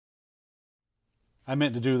I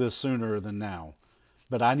meant to do this sooner than now,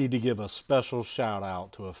 but I need to give a special shout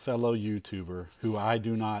out to a fellow YouTuber who I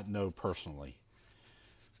do not know personally.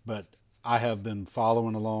 But I have been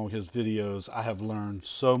following along his videos. I have learned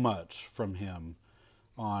so much from him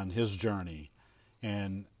on his journey,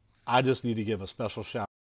 and I just need to give a special shout out.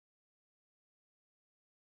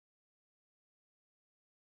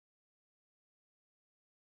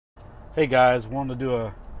 Hey guys, wanted to do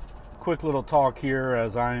a quick little talk here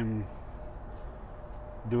as I'm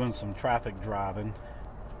doing some traffic driving.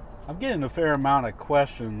 I'm getting a fair amount of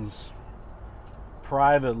questions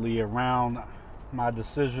privately around my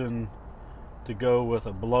decision to go with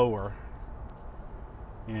a blower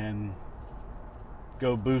and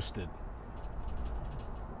go boosted.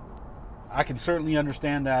 I can certainly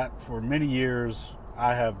understand that. For many years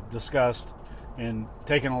I have discussed and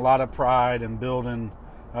taken a lot of pride in building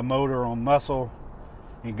a motor on muscle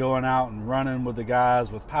and going out and running with the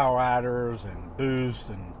guys with power adders and boost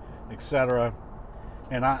and etc.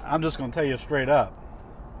 And I'm just going to tell you straight up,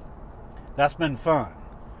 that's been fun.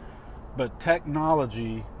 But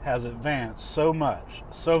technology has advanced so much,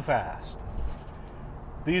 so fast.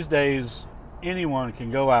 These days, anyone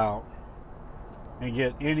can go out and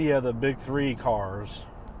get any of the big three cars,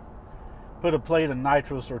 put a plate of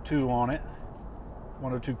nitrous or two on it,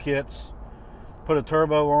 one or two kits, put a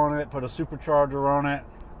turbo on it, put a supercharger on it,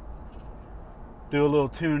 do a little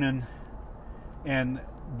tuning, and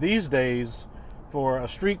these days, for a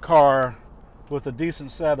street car with a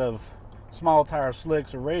decent set of small tire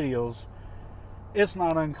slicks or radials, it's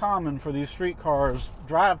not uncommon for these street cars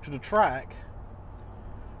drive to the track,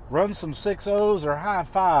 run some 6.0s or high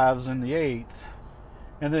 5s in the 8th,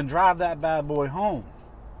 and then drive that bad boy home.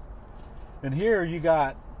 And here you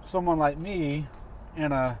got someone like me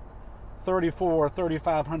in a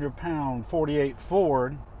 3,500 pound 48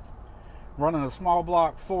 Ford running a small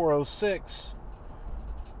block 406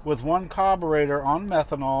 with one carburetor on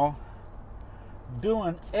methanol,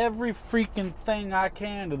 doing every freaking thing I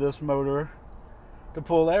can to this motor to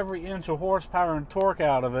pull every inch of horsepower and torque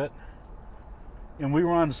out of it, and we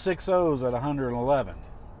run 6.0s at 111,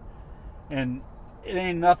 and it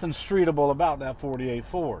ain't nothing streetable about that 48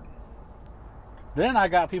 Ford. Then I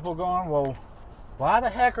got people going, well, why the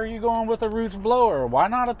heck are you going with a Roots blower? Why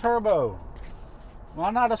not a turbo? Why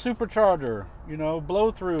not a supercharger? You know,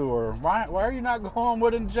 blow through, or why are you not going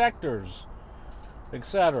with injectors,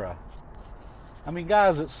 etc. I mean,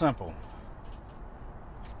 guys, it's simple.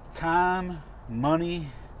 Time, money,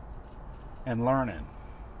 and learning.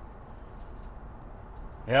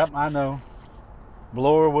 Yep, I know.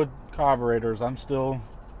 Blower with carburetors. I'm still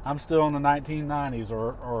in the 1990s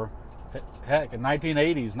or heck, in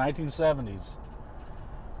 1980s, 1970s.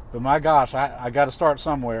 But my gosh, I got to start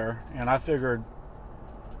somewhere, and I figured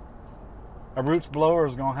a Roots blower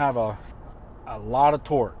is going to have a lot of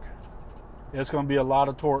torque. It's going to be a lot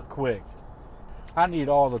of torque quick. I need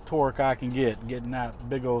all the torque I can get getting that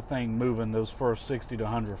big old thing moving those first 60 to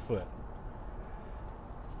 100 foot.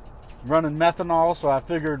 Running methanol, so I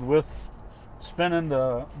figured with spinning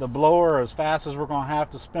the blower as fast as we're going to have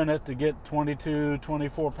to spin it to get 22,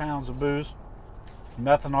 24 pounds of boost,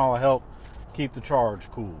 methanol will help keep the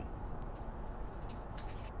charge cool.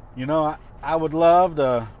 You know, I would love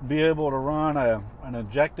to be able to run an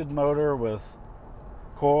injected motor with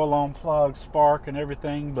coil on plug, spark, and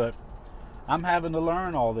everything, but I'm having to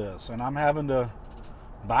learn all this, and I'm having to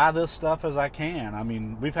buy this stuff as I can. I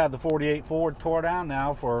mean, we've had the 48 Ford tore down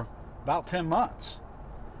now for about 10 months,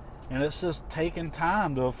 and it's just taking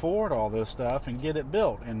time to afford all this stuff and get it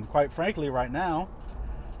built. And quite frankly, right now,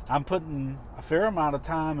 I'm putting a fair amount of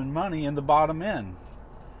time and money in the bottom end.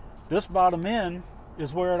 This bottom end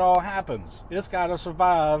is where it all happens. It's got to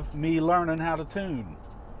survive me learning how to tune.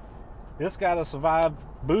 It's got to survive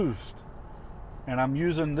boost. And I'm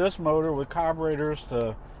using this motor with carburetors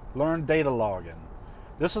to learn data logging.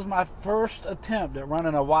 This is my first attempt at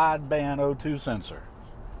running a wideband O2 sensor.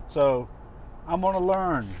 So I'm going to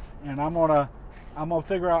learn, and I'm going to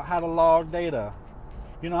figure out how to log data.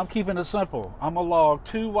 You know, I'm keeping it simple. I'm going to log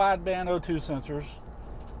 2 wideband O2 sensors.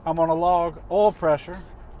 I'm going to log oil pressure.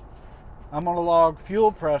 I'm going to log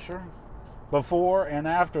fuel pressure before and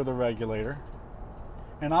after the regulator.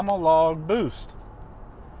 And I'm going to log boost.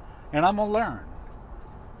 And I'm going to learn.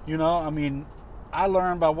 You know, I mean, I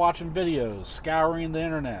learn by watching videos, scouring the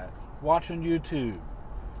internet, watching YouTube,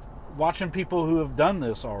 watching people who have done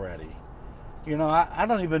this already. You know, I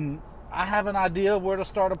have an idea where to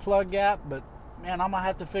start a plug gap, but man, I'm going to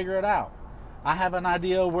have to figure it out. I have an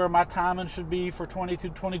idea where my timing should be for 22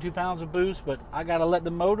 pounds of boost, but I got to let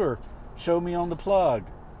the motor show me on the plug.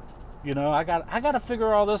 You know, I got to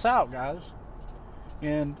figure all this out, guys.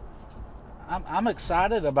 And I'm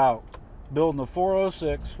excited about building a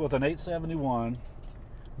 406 with an 871,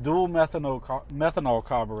 dual methanol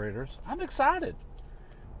carburetors. I'm excited.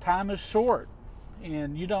 Time is short,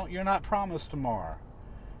 and you're not promised tomorrow.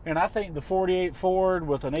 And I think the 48 Ford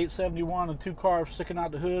with an 871 and 2 carbs sticking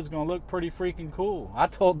out the hood is going to look pretty freaking cool. I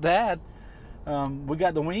told Dad, we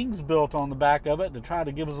got the wings built on the back of it to try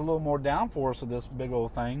to give us a little more downforce of this big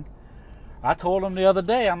old thing. I told him the other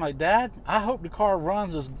day, I'm like, Dad, I hope the car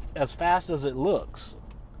runs as fast as it looks.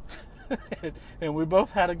 And we both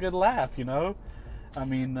had a good laugh, you know. I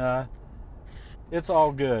mean, it's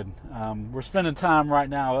all good. We're spending time right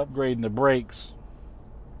now upgrading the brakes.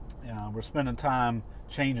 We're spending time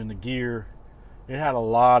changing the gear. It had a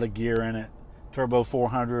lot of gear in it, turbo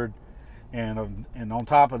 400, and on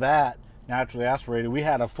top of that, naturally aspirated, we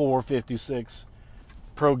had a 456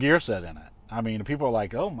 Pro gear set in it. I mean, people are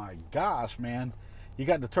like, oh my gosh, man, you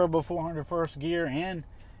got the turbo 400 first gear and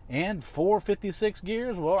 456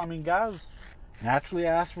 gears? Well, I mean, guys, naturally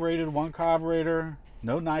aspirated, 1 carburetor,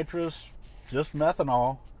 no nitrous, just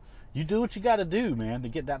methanol. You do what you got to do, man, to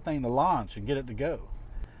get that thing to launch and get it to go.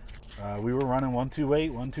 We were running 128,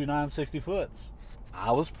 129 60 foots.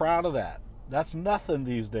 I was proud of that. That's nothing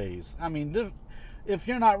these days. I mean, if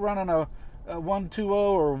you're not running a 120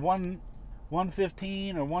 or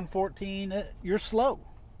 115 or 114, you're slow.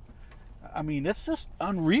 I mean, it's just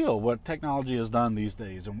unreal what technology has done these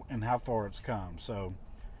days and how far it's come. So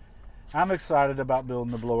I'm excited about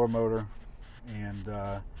building the blower motor, and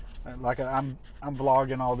I'm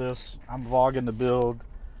vlogging all this. I'm vlogging the build,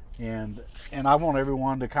 and I want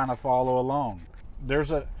everyone to kind of follow along.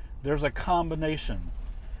 There's a combination.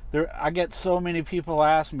 I get so many people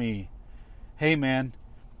ask me, hey man,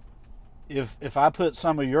 if I put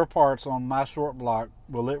some of your parts on my short block,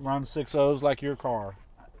 will it run 6.0s like your car?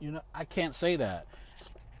 You know, I can't say that.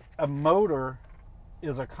 A motor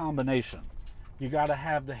is a combination. You got to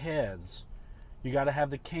have the heads. You got to have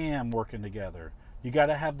the cam working together. You got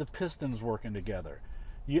to have the pistons working together.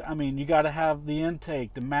 You got to have the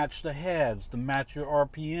intake to match the heads, to match your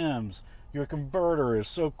RPMs. Your converter is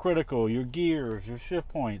so critical. Your gears, your shift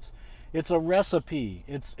points. It's a recipe.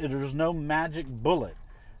 There's no magic bullet.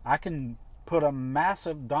 I can put a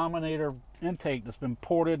massive Dominator intake that's been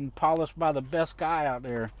ported and polished by the best guy out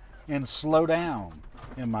there and slow down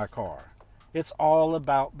in my car. It's all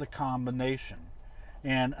about the combination.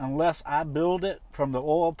 And unless I build it from the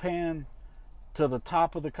oil pan to the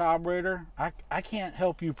top of the carburetor, I can't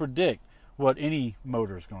help you predict what any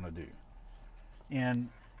motor is going to do. And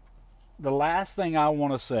the last thing I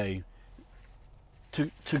want to say,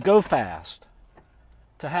 to go fast,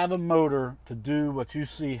 to have a motor to do what you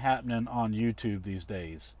see happening on YouTube these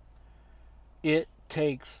days, it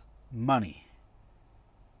takes money.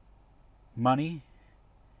 Money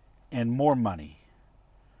and more money.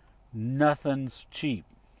 Nothing's cheap.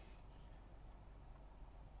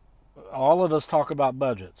 All of us talk about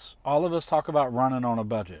budgets. All of us talk about running on a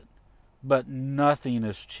budget. But nothing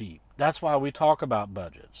is cheap. That's why we talk about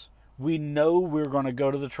budgets. We know we're going to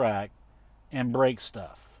go to the track and break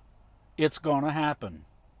stuff. It's going to happen.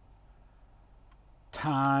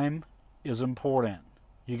 Time is important.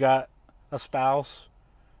 You got a spouse,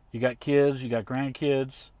 you got kids, you got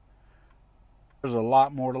grandkids. There's a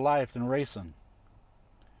lot more to life than racing.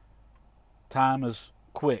 Time is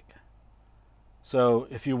quick. So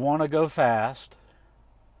if you want to go fast,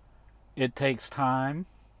 it takes time,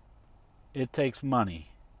 it takes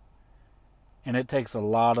money, and it takes a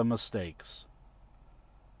lot of mistakes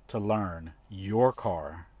to learn your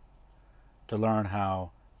car, to learn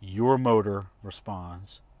how your motor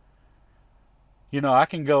responds. You know, I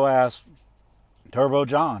can go ask Turbo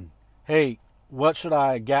John, hey, what should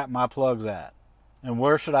I gap my plugs at? And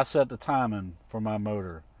where should I set the timing for my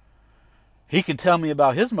motor? He can tell me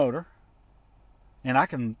about his motor, and I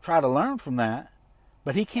can try to learn from that,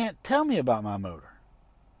 but he can't tell me about my motor.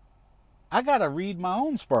 I got to read my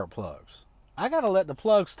own spark plugs. I got to let the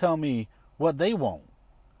plugs tell me what they want.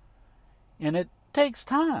 And it takes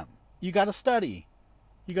time. You got to study.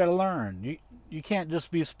 You got to learn. You can't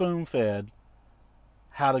just be spoon-fed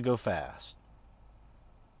how to go fast.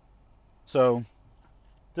 So,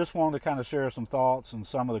 just wanted to kind of share some thoughts and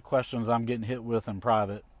some of the questions I'm getting hit with in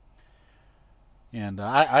private. And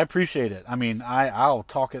I appreciate it. I mean, I'll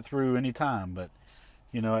talk it through anytime, but,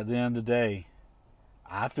 you know, at the end of the day,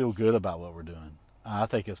 I feel good about what we're doing. I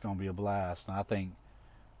think it's going to be a blast, and I think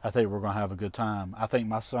we're going to have a good time. I think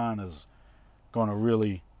my son is going to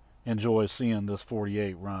really enjoy seeing this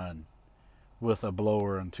 48 run with a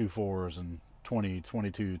blower and 2 4s and 20,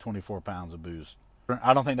 22, 24 pounds of boost.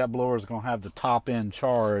 I don't think that blower is going to have the top end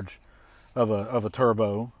charge of a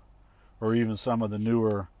turbo or even some of the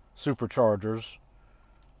newer superchargers.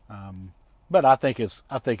 But I think it's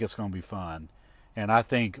going to be fun, and I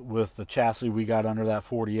think with the chassis we got under that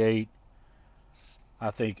 48,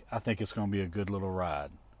 I think it's going to be a good little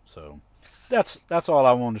ride. So that's all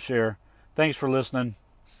I wanted to share. Thanks for listening,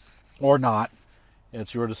 or not.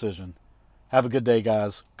 It's your decision. Have a good day,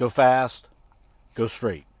 guys. Go fast, go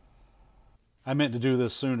straight. I meant to do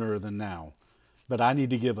this sooner than now, but I need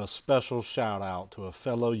to give a special shout out to a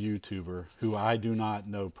fellow YouTuber who I do not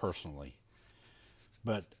know personally,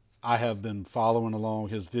 but I have been following along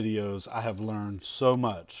his videos. I have learned so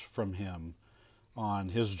much from him on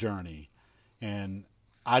his journey, and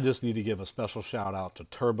I just need to give a special shout out to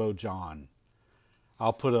Turbo John.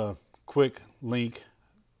 I'll put a quick link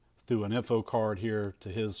through an info card here to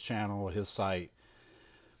his channel, his site.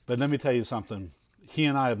 But let me tell you something. He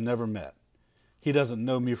and I have never met. He doesn't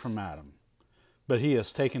know me from Adam. But he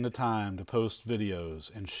has taken the time to post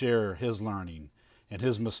videos and share his learning and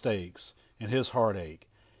his mistakes and his heartache.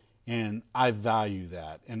 And I value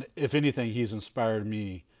that. And if anything, he's inspired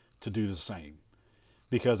me to do the same.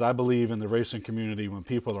 Because I believe in the racing community, when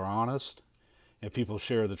people are honest and people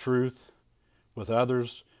share the truth with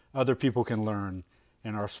others, other people can learn,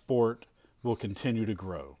 and our sport will continue to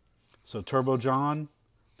grow. So Turbo John,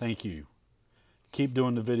 thank you. Keep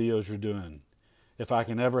doing the videos you're doing. If I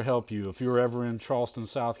can ever help you, if you're ever in Charleston,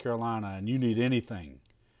 South Carolina, and you need anything,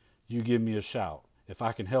 you give me a shout. If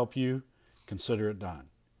I can help you, consider it done.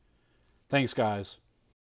 Thanks, guys.